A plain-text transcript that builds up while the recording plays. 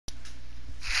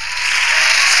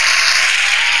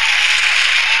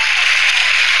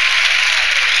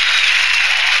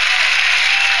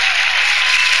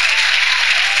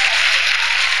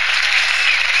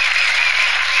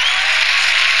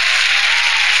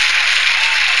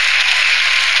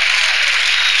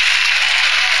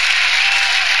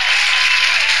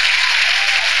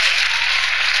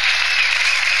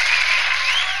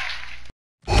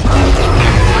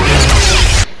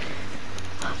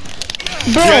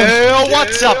kills. Yo,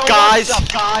 what's up, guys?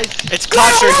 It's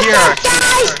Clasher here.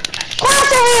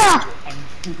 Clasher here.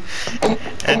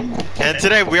 And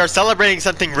today we are celebrating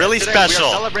something really special.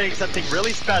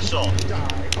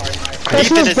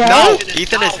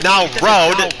 Ethan is now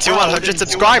road to 100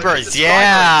 subscribers.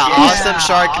 Yeah, awesome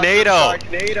Sharknado.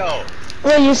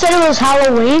 Wait, you said it was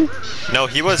Halloween? No,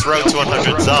 he was road to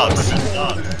 100 subs.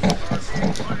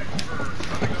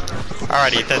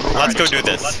 Alright, Ethan, let's go do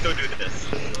this.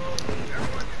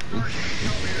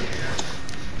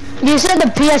 You said the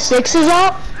PS6 is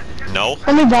out? No.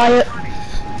 Let me buy it.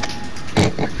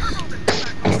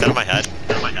 Is that in my head?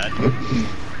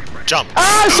 Jump.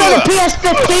 Oh, so the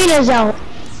PS15 is out.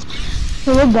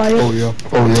 We'll buy it. Oh yeah.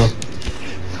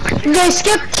 Okay,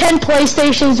 skip 10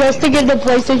 PlayStations just to get the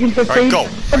PlayStation 15. Alright, go.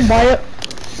 I'll buy it.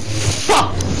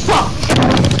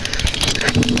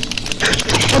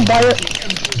 I'll buy it.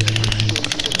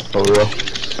 Oh yeah.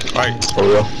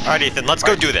 Alright, Ethan, let's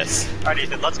go do this.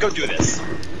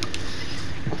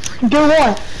 Do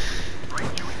what?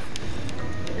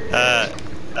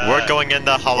 We're going in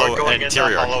the hollow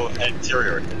interior.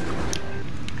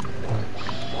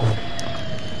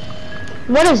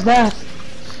 What is that?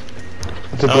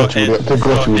 It's a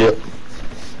glitch with it.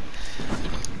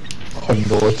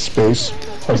 Unload space.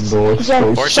 Or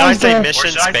should I say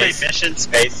mission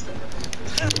space?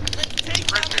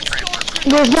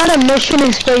 There's not a mission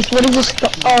in space. What is this?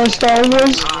 Star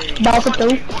Wars? Battlefield 2?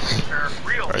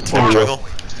 Or it's Spin Jungle?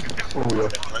 Oh yeah.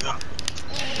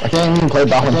 I can't even play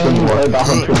Battlefield 2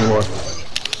 anymore.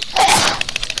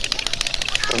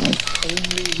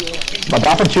 My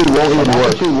Battlefield 2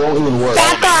 won't even work.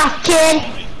 Back off, kid!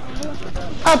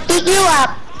 I'll beat you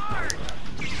up!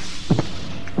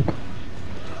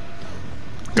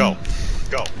 Go.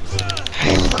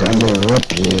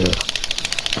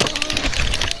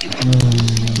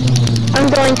 I'm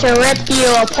going to rip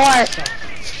you apart.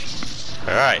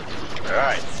 Alright.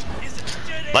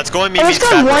 Let's go and meet Let's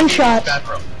go one shot.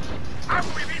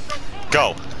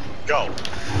 Go.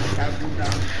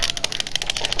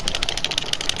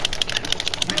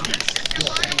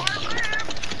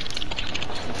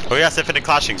 Oh yes, infinite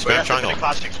clashing, spam triangle.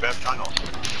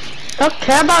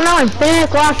 Okay, about now, infinite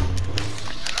clash.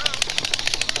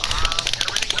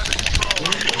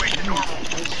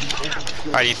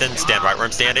 Alright, Ethan, stand right where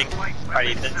I'm standing.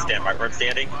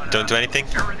 Don't do anything.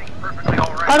 I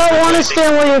don't want to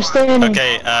stand where you're standing.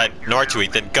 Okay, north to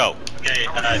Ethan, go.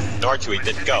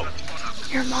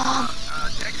 Your mom.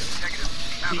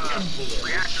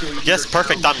 Yes,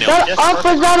 perfect thumbnail. Shut up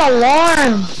with that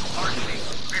alarm.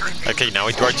 Okay, now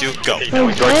we north to go.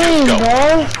 You're dang,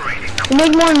 bro. You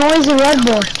make more noise than Red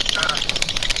Bull.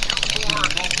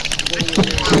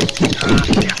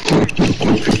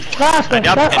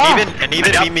 And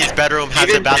even Mimi's bedroom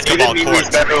has a basketball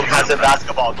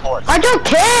court. I don't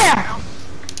care!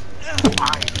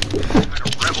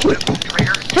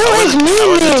 Who is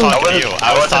Mimi?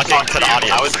 I was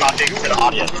talking to the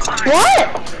audience. What?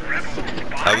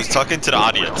 I was talking to the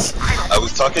audience.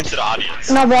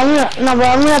 No, bro, I'm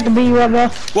gonna have to beat you up, bro.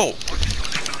 Whoa!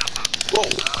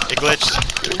 It glitched.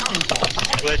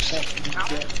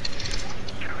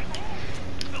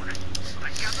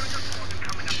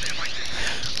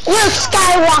 Luke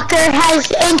Skywalker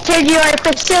has entered your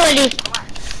facility.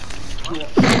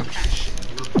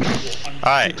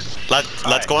 Alright,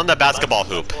 let's go on the basketball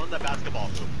hoop.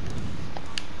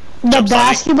 The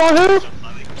basketball hoop?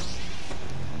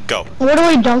 Go. What are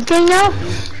we dunking now?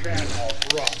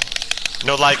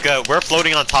 No, like, we're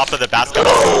floating on top of the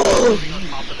basketball hoop.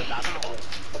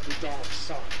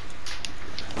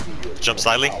 Jump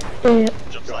slightly. Yeah.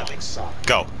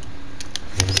 Go.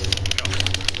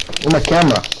 Where's my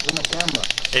camera?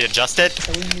 It adjusted?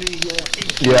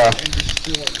 Yeah.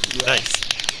 Nice.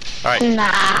 Alright.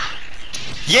 Nah.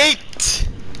 Yeet!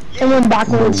 It went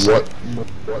backwards. What?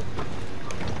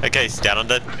 Okay, stand on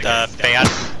the fan.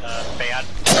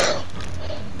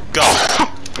 Go.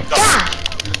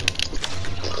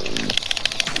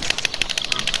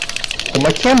 Oh,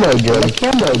 my camera again.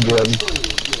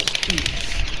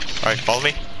 Alright, follow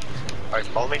me.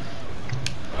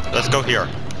 Let's go here.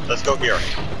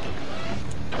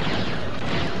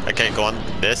 Okay, go on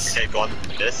this.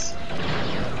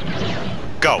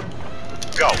 Go.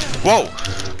 Whoa!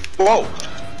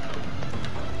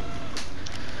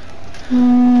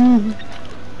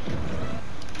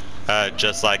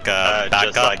 Just like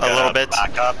back up a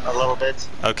little bit.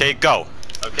 Okay, go.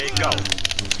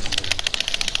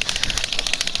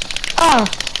 Oh.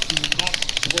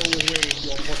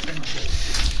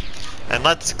 And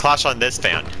let's clash on this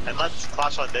fan.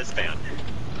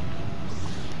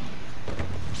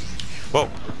 Whoa.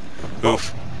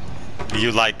 Oof.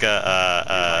 You like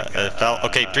fell?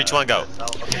 Okay, 3, 2, 1, go.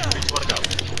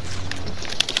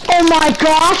 Oh my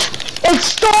gosh!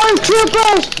 It's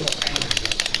stormtroopers!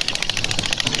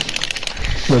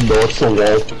 The dorsal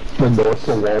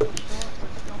wall.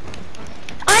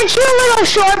 Aren't you a little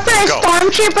short for a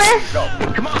stormtrooper? Go.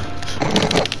 Come on.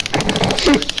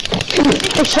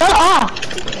 Shut up!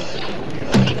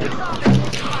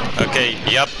 Okay,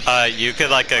 yep, you could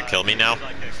like kill me now.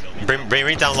 Bring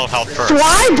me down low health first.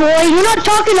 Why, boy? You're not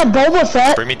talking to Boba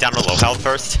Fett. Bring me down to low health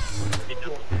first.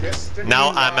 Now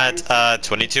I'm at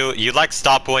 22. You like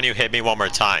stop when you hit me one more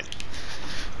time.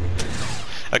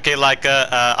 Okay, like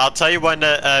I'll tell you when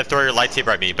to throw your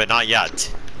lightsaber at me, but not yet.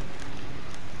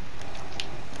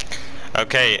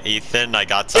 Okay, Ethan, I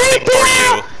got something for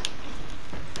you.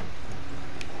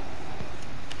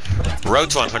 Road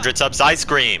to 100 subs ice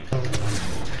cream.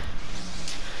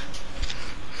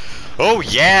 Oh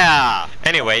yeah!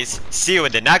 Anyways, see you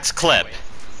in the next clip.